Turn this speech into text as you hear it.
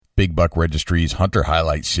Big Buck Registry's Hunter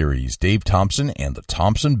Highlight Series, Dave Thompson and the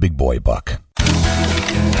Thompson Big Boy Buck.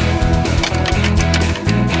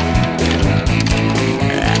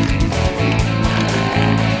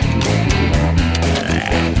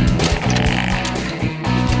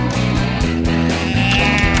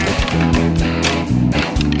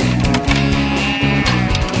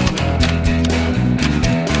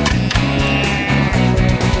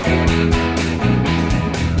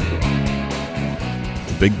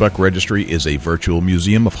 Big Buck Registry is a virtual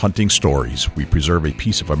museum of hunting stories. We preserve a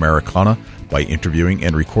piece of Americana by interviewing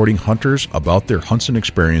and recording hunters about their hunts and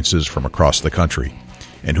experiences from across the country.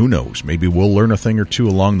 And who knows, maybe we'll learn a thing or two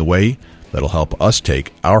along the way that'll help us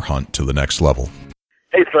take our hunt to the next level.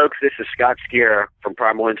 Hey folks, this is Scott Skiera from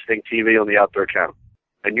Primal Instinct TV on the Outdoor Channel.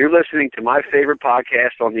 And you're listening to my favorite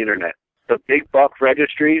podcast on the internet, the Big Buck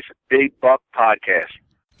Registry's Big Buck Podcast.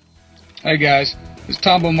 Hey guys, it's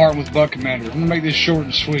Tombo Martin with Buck Commander. I'm going to make this short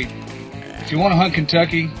and sweet. If you want to hunt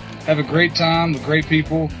Kentucky, have a great time with great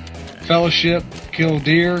people, fellowship, kill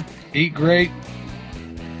deer, eat great,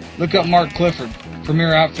 look up Mark Clifford,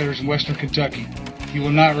 Premier Outfitters in Western Kentucky. You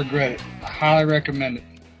will not regret it. I highly recommend it.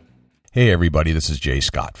 Hey everybody, this is Jay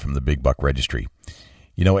Scott from the Big Buck Registry.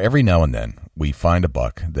 You know, every now and then we find a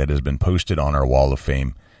buck that has been posted on our wall of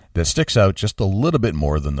fame that sticks out just a little bit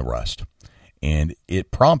more than the rest. And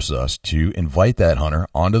it prompts us to invite that hunter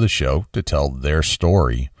onto the show to tell their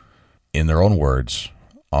story in their own words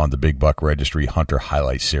on the Big Buck Registry Hunter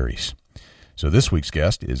Highlight Series. So this week's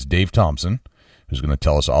guest is Dave Thompson, who's going to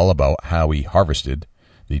tell us all about how he harvested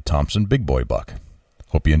the Thompson Big Boy Buck.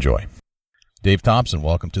 Hope you enjoy. Dave Thompson,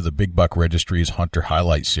 welcome to the Big Buck Registry's Hunter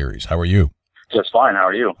Highlight Series. How are you? Just fine. How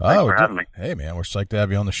are you? Thanks for having me. Hey, man, we're psyched to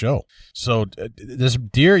have you on the show. So this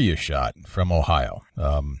deer you shot from Ohio,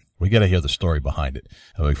 we got to hear the story behind it.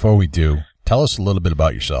 Before we do, tell us a little bit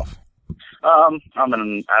about yourself. I'm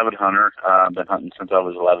an avid hunter. I've been hunting since I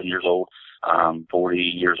was 11 years old. 40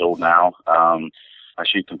 years old now. I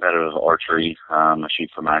shoot competitive archery. I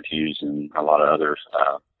shoot for Matthews and a lot of other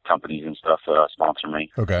companies and stuff sponsor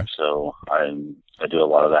me. Okay. So I do a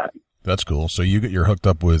lot of that. That's cool. So you're hooked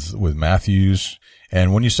up with Matthews.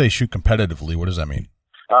 And when you say shoot competitively, what does that mean?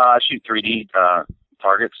 I shoot 3D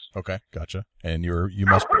targets. Okay, gotcha. And you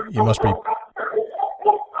must be a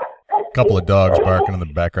couple of dogs barking in the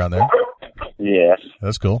background there. Yes.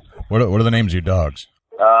 That's cool. What are the names of your dogs?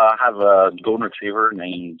 I have a golden retriever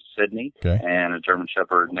named Sydney, okay, and a German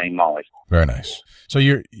shepherd named Molly. Very nice. So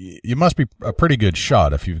you must be a pretty good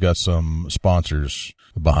shot if you've got some sponsors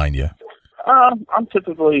behind you. I'm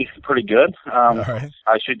typically pretty good. All right.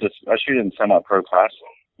 I shoot in semi-pro class.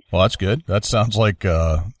 Well, that's good. That sounds like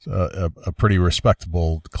a pretty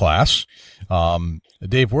respectable class.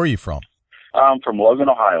 Dave, where are you from? I'm from Logan,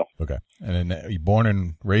 Ohio. Okay. And are you born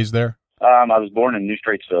and raised there? I was born in New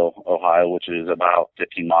Straitsville, Ohio, which is about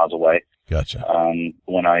 15 miles away. Gotcha.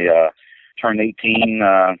 When I turned 18,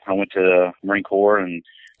 I went to the Marine Corps, and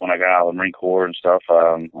when I got out of the Marine Corps and stuff,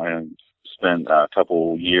 I spent a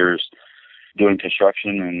couple years doing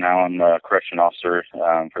construction, and now I'm a correction officer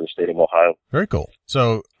for the state of Ohio. Very cool.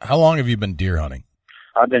 So how long have you been deer hunting?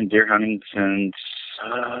 I've been deer hunting since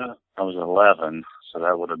I was 11, so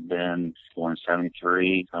that would have been born in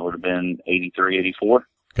 73. That would have been 83, 84.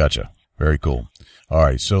 Gotcha. Very cool. All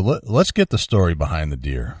right, so let's get the story behind the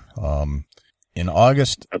deer. In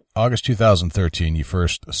August 2013, you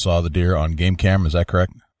first saw the deer on game camera. Is that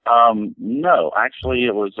correct? No, actually,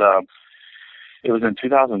 it was in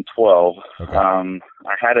 2012. Okay.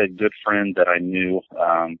 I had a good friend that I knew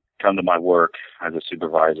come to my work as a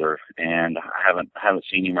supervisor, and I haven't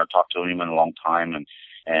seen him or talked to him in a long time,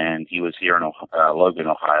 and he was here in Logan,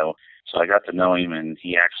 Ohio. So I got to know him, and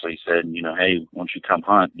he actually said, hey, why don't you come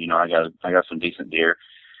hunt? I got some decent deer.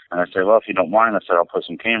 And I said, well, if you don't mind, I said, I'll put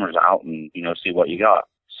some cameras out and, see what you got.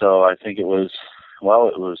 So I think it was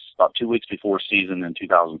about 2 weeks before season in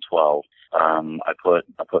 2012. I put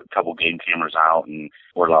a couple game cameras out, and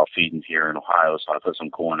we're allowed feeding here in Ohio. So I put some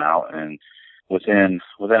corn out, and within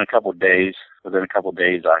a couple of days,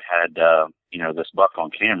 I had, this buck on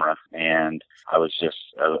camera, and I was just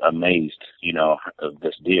amazed, of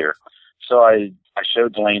this deer. So I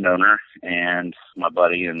showed the landowner and my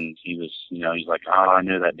buddy, and he was, he's like, oh, I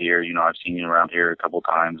knew that deer. I've seen him around here a couple of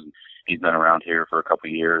times, and he's been around here for a couple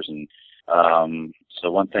of years. And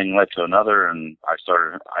so one thing led to another, and I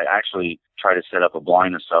actually tried to set up a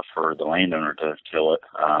blind and stuff for the landowner to kill it.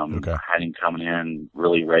 Okay. I had him coming in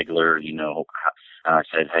really regular, and I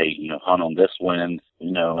said, hey, hunt on this wind,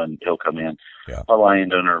 and he'll come in. Yeah. The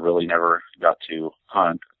landowner really never got to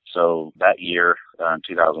hunt. So that year, in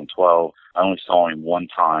 2012, I only saw him one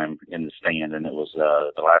time in the stand, and it was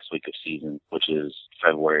the last week of season, which is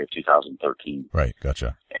February of 2013. Right,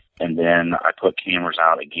 gotcha. And then I put cameras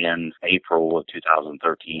out again April of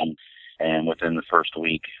 2013, and within the first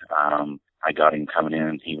week, I got him coming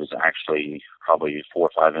in. He was actually probably 4 or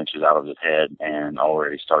 5 inches out of his head and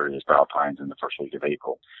already started his brow tines in the first week of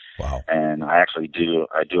April. Wow. And I actually do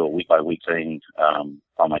a week-by-week thing on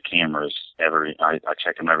my cameras. I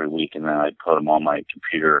check them every week, and then I put them on my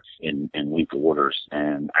computer in week orders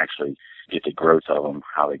and actually get the growth of them,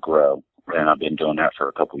 how they grow. And I've been doing that for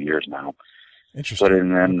a couple of years now. Interesting. But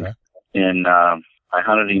then okay. I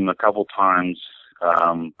hunted him a couple times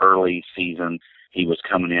early season. He was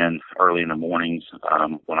coming in early in the mornings.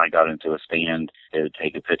 When I got into a stand, they would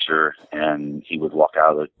take a picture, and he would walk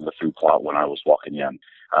out of the food plot when I was walking in.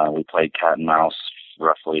 We played cat and mouse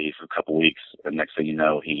roughly for a couple weeks, and next thing you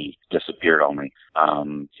know, he disappeared on me.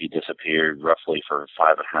 He disappeared roughly for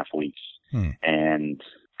 5.5 weeks. And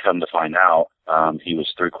come to find out, he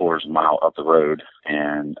was 3/4 mile up the road,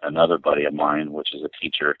 and another buddy of mine, which is a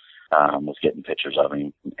teacher, was getting pictures of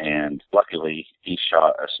him. And luckily, he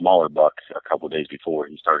shot a smaller buck a couple of days before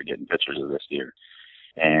he started getting pictures of this deer.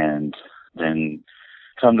 And then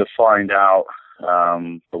come to find out,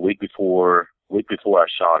 a week before I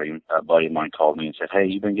shot him, a buddy of mine called me and said, "Hey,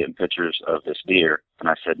 you've been getting pictures of this deer?" And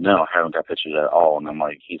I said, "No, I haven't got pictures at all."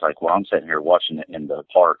 And he's like, "Well, I'm sitting here watching it in the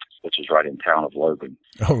park, which is right in town of Logan."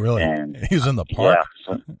 Oh, really? And he was in the park?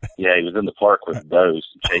 Yeah, he was in the park with does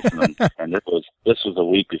chasing them. And this was a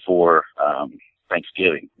week before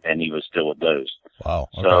Thanksgiving, and he was still with does. Wow.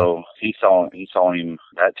 Okay. So he saw him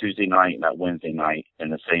that Tuesday night and that Wednesday night in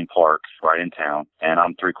the same park right in town, and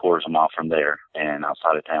I'm 3/4 mile from there and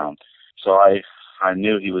outside of town. So I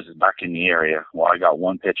knew he was back in the area. Well, I got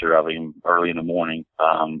one picture of him early in the morning,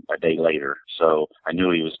 a day later. So I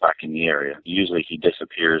knew he was back in the area. Usually he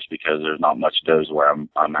disappears because there's not much does where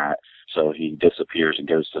I'm at. So he disappears and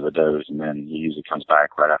goes to the does, and then he usually comes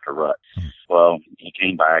back right after rut. Well, he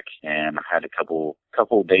came back, and I had a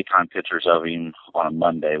couple daytime pictures of him on a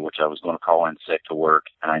Monday, which I was going to call in sick to work,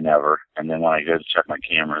 and I never. And then when I go to check my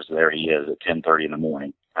cameras, there he is at 10:30 in the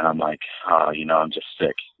morning. And I'm like, I'm just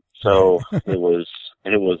sick. So it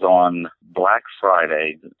was on Black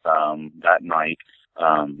Friday, that night.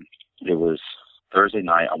 It was Thursday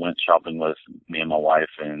night. I went shopping with me and my wife,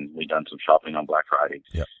 and we done some shopping on Black Friday.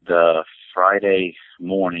 Yep. The Friday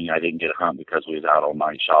morning, I didn't get a hunt because we was out all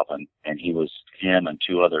night shopping, and him and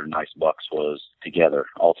 2 other nice bucks was together.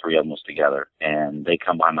 All 3 of them was together, and they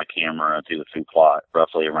come by my camera through the food plot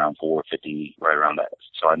roughly around 4:50, right around that.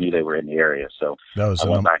 So I knew they were in the area. So I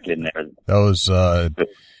went back in there. That was,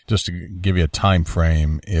 just to give you a time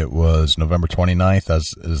frame, it was November 29th.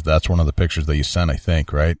 That's one of the pictures that you sent, I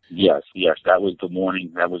think, right? Yes. That was the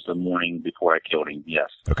morning. That was the morning before I killed him. Yes.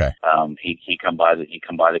 Okay. He come by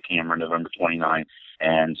the camera November 29th,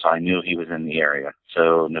 and so I knew he was in the area.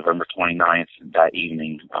 So November 29th, that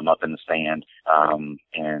evening, I'm up in the stand,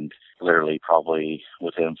 and literally probably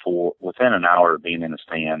within an hour of being in the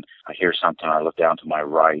stand, I hear something. I look down to my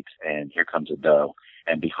right, and here comes a doe.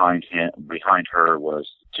 And behind her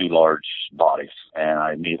was 2 large bodies. And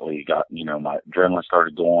I immediately got, my adrenaline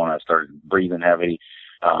started going. I started breathing heavy.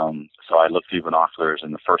 So I looked through binoculars,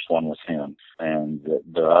 and the first one was him. And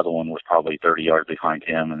the other one was probably 30 yards behind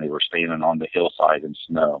him, and they were standing on the hillside in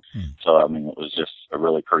snow. So, it was just a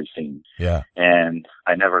really pretty scene. Yeah. And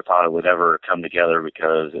I never thought it would ever come together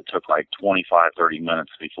because it took like 25, 30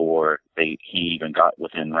 minutes before he even got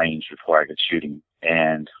within range before I could shoot him.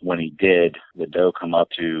 And when he did, the doe come up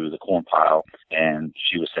to the corn pile, and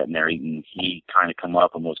she was sitting there eating. He kind of come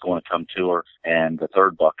up and was going to come to her, and the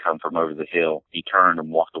third buck come from over the hill. He turned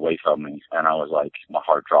and walked away from me, and I was like, my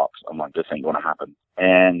heart drops. I'm like, this ain't going to happen.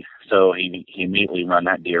 And so he immediately run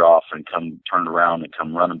that deer off and turned around and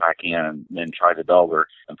come running back in, and then tried to dog her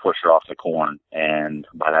and push her off the corn. And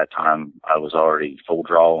by that time, I was already full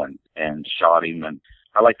draw and shot him. And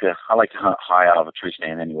I like to hunt high out of a tree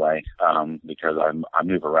stand anyway, because I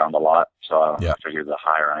move around a lot. So I figure the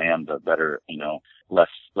higher I am, the better, less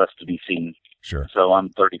to be seen. Sure. So I'm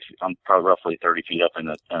probably roughly 30 feet up in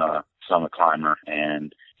a summit climber,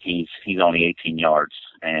 and he's only 18 yards.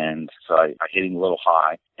 And so I hit him a little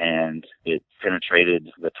high, and it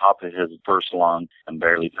penetrated the top of his first lung and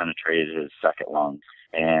barely penetrated his second lung.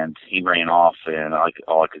 And he ran off, and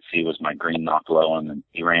all I could see was my green knock glowing, and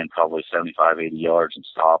he ran probably 75, 80 yards and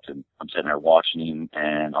stopped, and I'm sitting there watching him,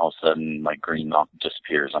 and all of a sudden my green knock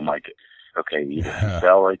disappears. I'm like, okay, either he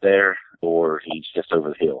fell right there or he's just over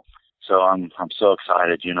the hill. so I'm so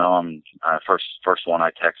excited, you know. I'm first one I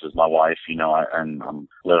text is my wife, you know, and I'm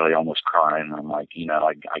literally almost crying. I'm like, you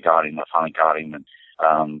know, I got him. I finally got him,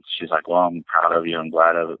 and she's like, well, I'm proud of you. I'm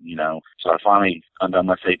glad of it, you know. So I finally undone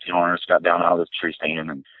my safety harness, got down out of the tree stand,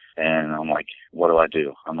 and I'm like, what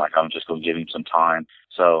do? I'm like, I'm just going to give him some time.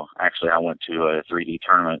 So actually I went to a 3D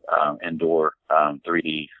tournament, indoor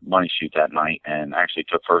 3D money shoot that night, and actually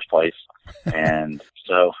took first place. And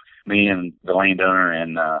so me and the landowner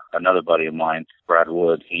and another buddy of mine, Brad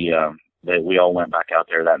Wood, we all went back out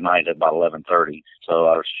there that night at about 11:30. So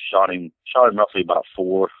I shot him roughly about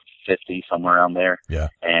 4:50, somewhere around there. Yeah.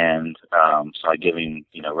 And so I give him,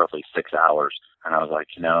 you know, roughly 6 hours. And I was like,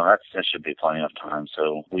 you know, that should be plenty of time.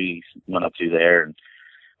 So we went up through there, and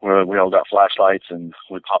we all got flashlights, and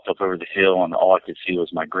we popped up over the hill, and all I could see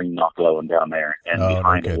was my green knock glowing down there. And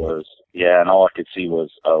behind it was, and all I could see was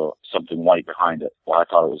something white behind it. Well, I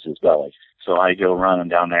thought it was his belly. So I go running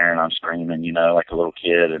down there, and I'm screaming, you know, like a little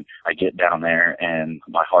kid. And I get down there, and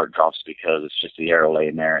my heart drops because it's just the arrow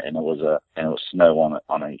laying there, and it was snow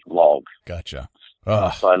on a log. Gotcha.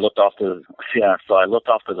 So I looked off to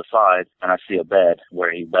the side, and I see a bed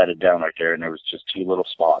where he bedded down right there, and there was just two little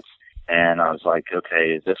spots. And I was like,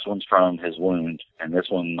 okay, this one's from his wound, and this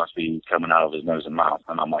one must be coming out of his nose and mouth.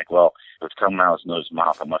 And I'm like, well, if it's coming out of his nose and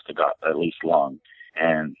mouth, I must have got at least lung.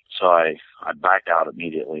 And so I backed out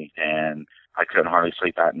immediately, and I couldn't hardly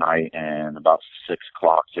sleep that night. And about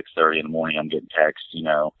 6:30 in the morning, I'm getting text, you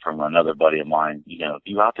know, from another buddy of mine, you know,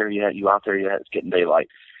 you out there yet? It's getting daylight.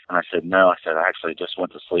 And I said, no. I said, I actually just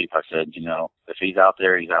went to sleep. I said, you know, if he's out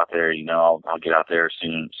there, he's out there. You know, I'll get out there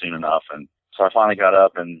soon enough. And so I finally got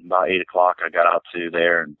up, and about 8 o'clock, I got out to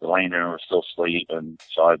there, and the landowner was still asleep. And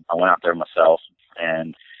so I went out there myself,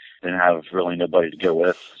 and didn't have really nobody to go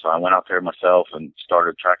with. So I went out there myself and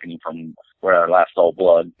started tracking him from where I last saw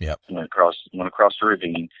blood. Yep. Went across the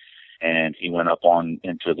ravine, and he went up on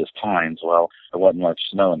into this pines. Well, there wasn't much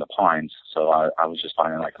snow in the pines, so I was just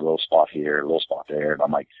finding like a little spot here, a little spot there, and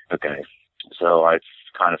I'm like, okay. So I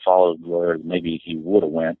kind of followed where maybe he would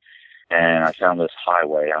have went, and I found this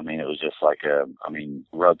highway. I mean, it was just like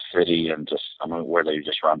Rub City, and where they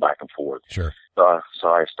just run back and forth. Sure. So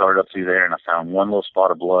I started up through there, and I found one little spot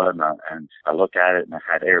of blood, and I looked at it, and it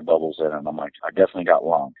had air bubbles in it, and I'm like, I definitely got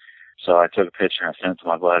lung. So I took a picture and I sent it to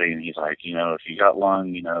my buddy, and he's like, you know, if you got lung,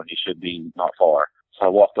 you know, he should be not far. So I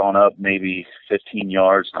walked on up maybe 15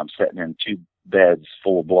 yards, and I'm sitting in two beds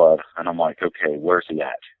full of blood, and I'm like, okay, where's he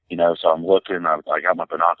at? You know, so I'm looking, I got my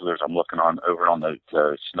binoculars, I'm looking over on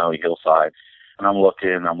the snowy hillside, and I'm looking,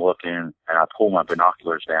 and I pull my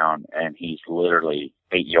binoculars down, and he's literally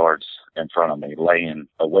 8 yards in front of me, laying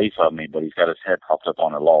away from me, but he's got his head propped up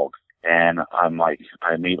on a log. And I'm like,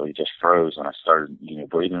 I immediately just froze, and I started, you know,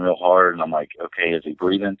 breathing real hard, and I'm like, okay, is he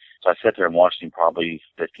breathing? So I sat there and watched him probably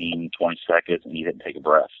 15, 20 seconds, and he didn't take a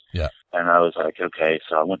breath. Yeah. And I was like, okay,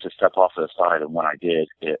 so I went to step off to the side, and when I did,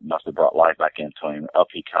 it must have brought life back into him. Up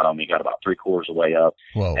he come, he got about 3/4 of the way up,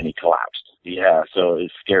 Whoa. And he collapsed. Yeah, so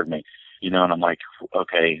it scared me. You know, and I'm like,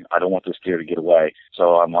 okay, I don't want this deer to get away.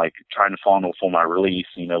 So I'm like trying to fondle for my release,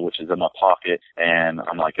 you know, which is in my pocket. And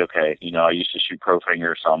I'm like, okay, you know, I used to shoot pro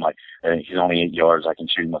fingers. So I'm like, he's only 8 yards. I can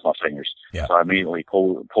shoot him with my fingers. Yeah. So I immediately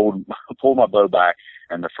pulled my bow back,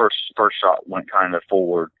 and the first shot went kind of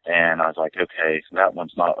forward. And I was like, okay, that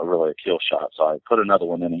one's not really a kill shot. So I put another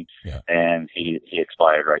one in him, and he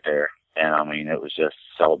expired right there. And I mean, it was just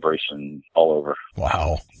celebration all over.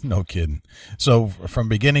 Wow. No kidding. So from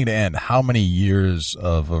beginning to end, how many years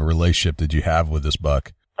of a relationship did you have with this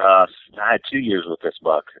buck? I had 2 years with this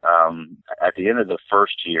buck. At the end of the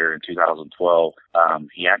first year in 2012,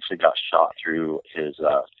 he actually got shot through his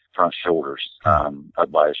front shoulders,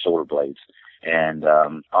 up by his shoulder blades. And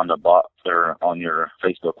on your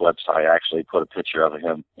Facebook website, I actually put a picture of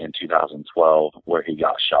him in 2012 where he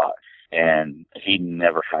got shot. And he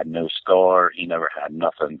never had no scar. He never had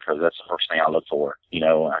nothing, because that's the first thing I look for. You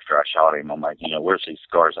know, after I shot him, I'm like, you know, where's these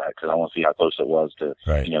scars at? Because I want to see how close it was to,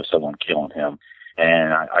 you know, someone killing him.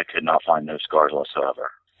 And I could not find no scars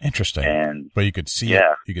whatsoever. Interesting. But you could see it.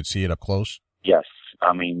 You could see it up close? Yes.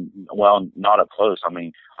 I mean, well, not up close. I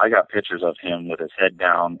mean, I got pictures of him with his head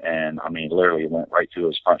down, and I mean, literally went right through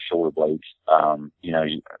his front shoulder blades. You know,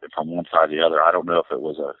 from one side to the other. I don't know if it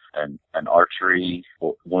was an archery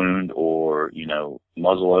wound or, you know,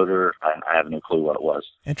 muzzleloader. I have no clue what it was.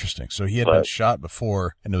 Interesting. So he had been shot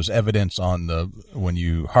before, and there was evidence on when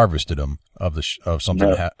you harvested him of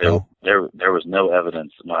something. There was no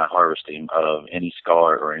evidence when I harvested him of any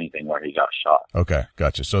scar or anything where he got shot. Okay,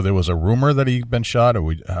 gotcha. So there was a rumor that he'd been shot,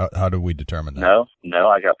 or how did we determine that? No,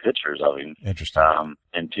 I got got pictures of him. Interesting.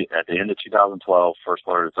 At the end of 2012, first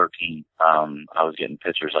part of 13, I was getting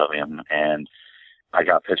pictures of him, and I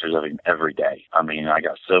got pictures of him every day. I mean, I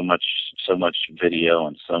got so much video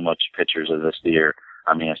and so much pictures of this deer.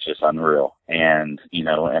 I mean, it's just unreal. And,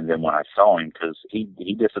 and then when I saw him, because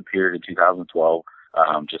he disappeared in 2012,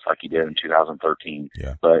 just like he did in 2013.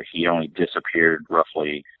 Yeah. But he only disappeared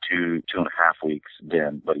roughly 2.5 weeks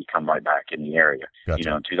then, but he come right back in the area.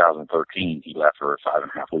 Gotcha. In 2013, he left for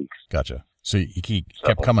 5.5 weeks. Gotcha. So he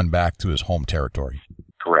kept coming back to his home territory.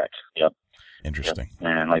 Correct. Yep. Interesting. Yep.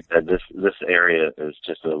 And like I said, this area is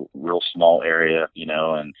just a real small area,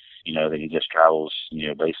 and that he just travels,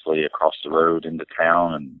 basically across the road into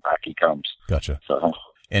town and back he comes. Gotcha. So.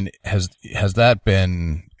 And has that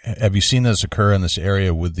been? Have you seen this occur in this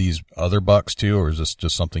area with these other bucks too, or is this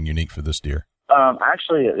just something unique for this deer?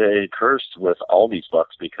 Actually, it occurs with all these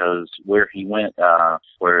bucks because where he went,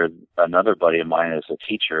 where another buddy of mine is a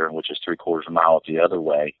teacher, which is 3/4 mile the other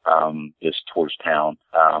way, is towards town.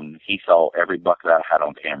 He saw every buck that I had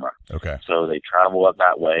on camera. Okay. So they travel up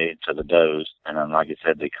that way to the does, and then, like I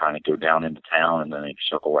said, they kind of go down into town, and then they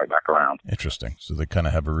circle right back around. Interesting. So they kind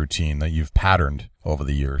of have a routine that you've patterned over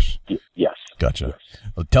the years. Yes. Gotcha.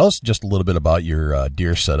 Well, tell us just a little bit about your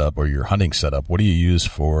deer setup or your hunting setup. What do you use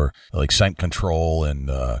for like scent control and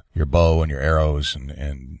your bow and your arrows,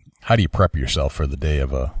 and how do you prep yourself for the day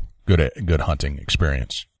of a good hunting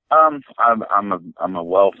experience? I'm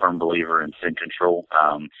a firm believer in scent control.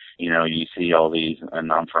 You see all these,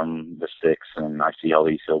 and I'm from the sticks, and I see all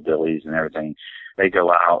these hillbillies and everything. They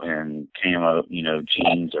go out in camo,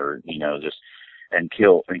 jeans, or just and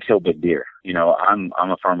kill big deer. I'm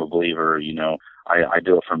a firm believer. I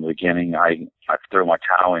do it from the beginning. I throw my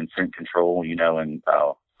towel in scent control, and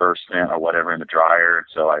first scent or whatever in the dryer.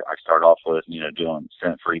 So I start off with doing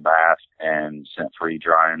scent-free bath and scent-free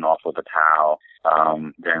drying off with a towel.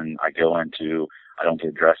 Then I go into, I don't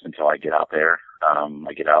get dressed until I get out there.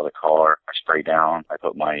 I get out of the car, I spray down, I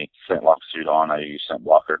put my scent lock suit on, I use scent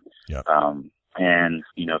blocker. Yep. And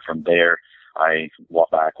from there, I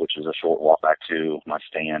walk back, which is a short walk back to my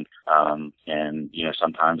stand. And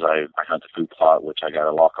sometimes I hunt the food plot, which I got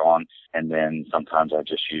a lock on. And then sometimes I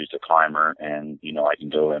just use the climber, and, I can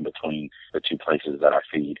go in between the two places that I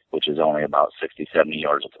feed, which is only about 60, 70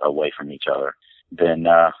 yards away from each other. Then,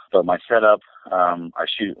 but my setup, I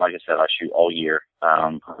shoot, like I said, I shoot all year.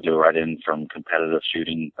 I go right in from competitive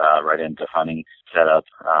shooting, right into hunting setup.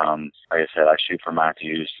 Like I said, I shoot for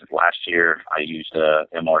Matthews. Last year, I used a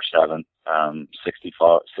MR7,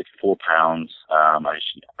 64 pounds. I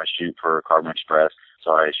shoot for Carbon Express.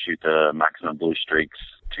 So I shoot the Maximum Blue Streaks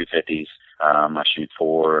 250s. I shoot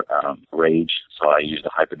for, Rage. So I use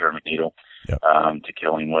the hypodermic needle, yep. To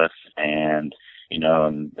kill him with. And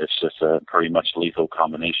it's just a pretty much lethal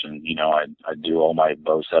combination. I do all my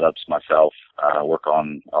bow setups myself, work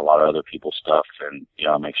on a lot of other people's stuff, and,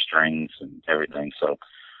 I make strings and everything. So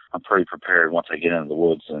I'm pretty prepared once I get into the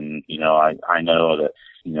woods. And, I know that,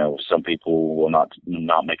 some people will not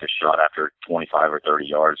make a shot after 25 or 30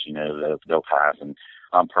 yards, they'll pass. And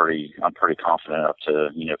I'm pretty confident up to,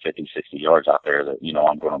 50, 60 yards out there that,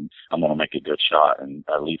 I'm going to make a good shot and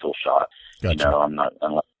a lethal shot. Gotcha. I'm not,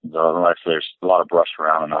 unless there's a lot of brush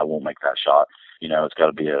around, and I won't make that shot. It's got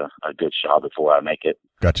to be a good shot before I make it.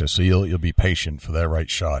 Gotcha. So you'll be patient for that right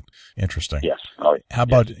shot. Interesting. Yes. Oh, how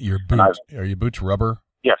about your boots? Are your boots rubber?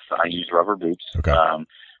 Yes, I use rubber boots. Okay.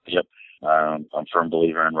 Yep. I'm a firm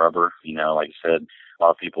believer in rubber. Like I said, a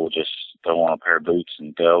lot of people just throw on a pair of boots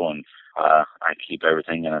and go, and I keep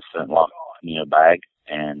everything in a scent lock, bag,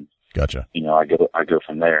 and gotcha. I go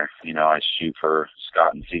from there. I shoot for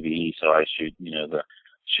Scott and CVE, so I shoot,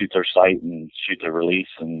 shoot their sight and shoot their release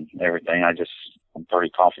and everything. I'm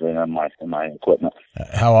pretty confident in my equipment.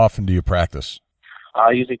 How often do you practice?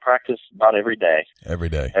 I usually practice about every day. Every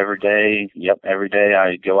day? Every day, yep. Every day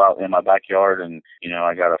I go out in my backyard, and,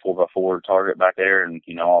 I got a 4x4 target back there, and,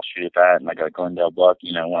 I'll shoot at that. And I got a Glendale buck,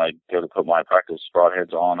 when I go to put my practice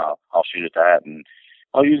broadheads on, I'll shoot at that. And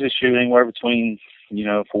I'll usually shoot anywhere between,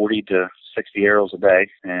 40 to 60 arrows a day.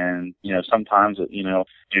 And, sometimes,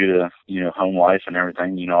 due to, home life and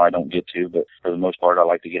everything, I don't get to, but for the most part, I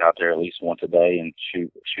like to get out there at least once a day and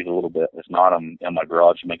shoot a little bit. If not, I'm in my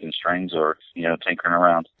garage making strings or, tinkering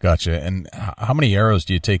around. Gotcha. And how many arrows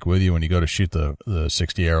do you take with you when you go to shoot the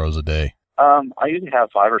 60 arrows a day? I usually have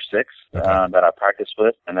 5 or 6 that I practice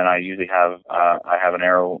with, and then I usually have I have an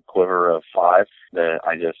arrow quiver of 5 that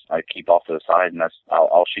I keep off to the side, and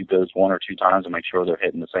I'll shoot those 1 or 2 times and make sure they're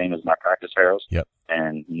hitting the same as my practice arrows. Yep.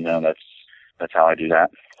 And that's how I do that.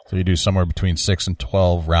 So you do somewhere between 6 and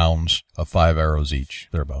 12 rounds of 5 arrows each,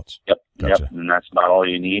 thereabouts. Yep. Gotcha. Yep, and that's about all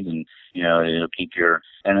you need, and it'll keep your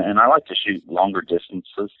and I like to shoot longer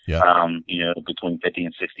distances. Yeah. Between 50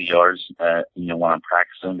 and 60 yards. When I'm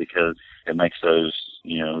practicing, because it makes those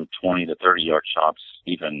 20 to 30 yard shots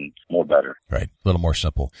even more better. Right, a little more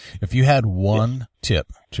simple. If you had one tip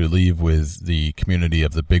to leave with the community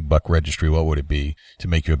of the Big Buck Registry, what would it be to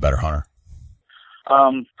make you a better hunter?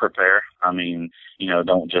 Prepare. I mean,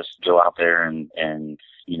 don't just go out there and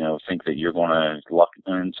think that you're going to luck.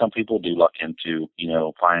 And some people do luck into,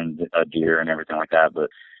 find a deer and everything like that. But,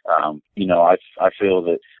 I feel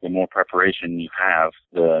that the more preparation you have,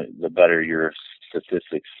 the better your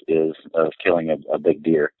statistics is of killing a big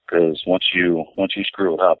deer. Because once you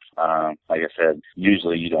screw it up, like I said,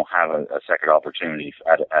 usually you don't have a second opportunity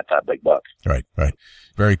at that big buck. Right.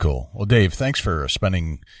 Very cool. Well, Dave, thanks for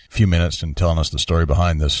spending a few minutes and telling us the story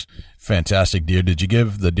behind this fantastic deer. Did you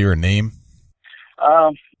give the deer a name?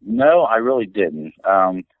 No, I really didn't.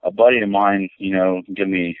 A buddy of mine, give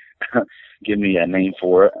me a name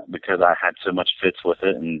for it, because I had so much fits with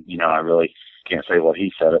it, and I really can't say what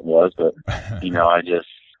he said it was, but I just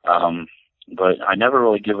but I never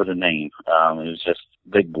really give it a name. It was just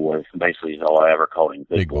Big Boy, basically is all I ever called him.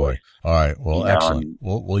 Big Boy. All right, well, excellent.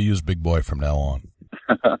 We'll use Big Boy from now on.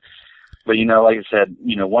 But like I said,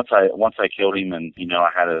 once I killed him, and I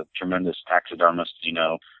had a tremendous taxidermist,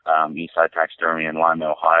 Eastside Taxidermy in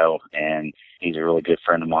Lima, Ohio, and he's a really good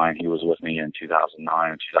friend of mine. He was with me in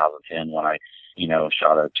 2009 and 2010 when I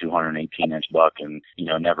shot a 218-inch buck and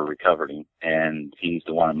never recovered him. And he's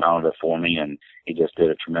the one that mounted it for me, and he just did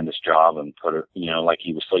a tremendous job and put it, like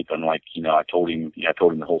he was sleeping, like I told him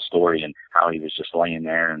the whole story and how he was just laying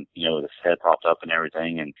there, and with his head propped up and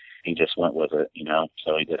everything, and he just went with it,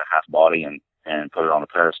 So he did a half body and put it on a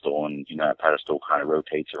pedestal, and that pedestal kind of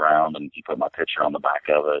rotates around, and he put my picture on the back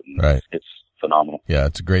of it, and right. It's phenomenal. Yeah,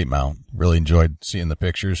 it's a great mount. Really enjoyed seeing the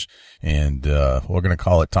pictures, and we're going to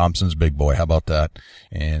call it Thompson's Big Boy. How about that?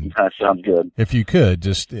 And that sounds good. If you could,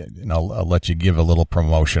 just I'll let you give a little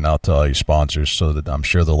promotion out to all your sponsors, so that I'm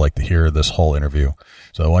sure they'll like to hear this whole interview.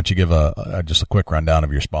 So why don't you give just a quick rundown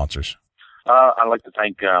of your sponsors? I'd like to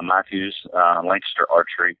thank Matthews, Lancaster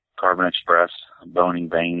Archery, Carbon Express, Boning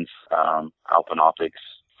Banes, Alpine Optics,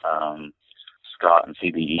 Scott and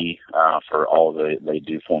CBE for all they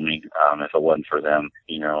do for me. If it wasn't for them,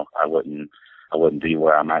 I wouldn't be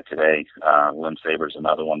where I'm at today. Limb Saber's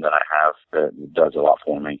another one that I have that does a lot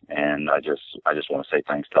for me, and I just want to say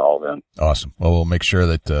thanks to all of them. Awesome. Well, we'll make sure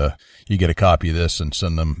that you get a copy of this and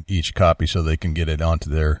send them each a copy so they can get it onto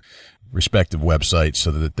their respective websites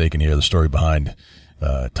so that they can hear the story behind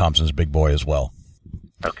Thompson's Big Boy as well.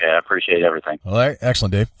 Okay, I appreciate everything. All right,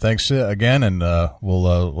 excellent, Dave. Thanks again, and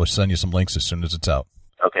we'll send you some links as soon as it's out.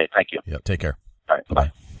 Okay, thank you. Yeah, take care. All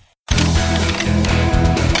right, bye.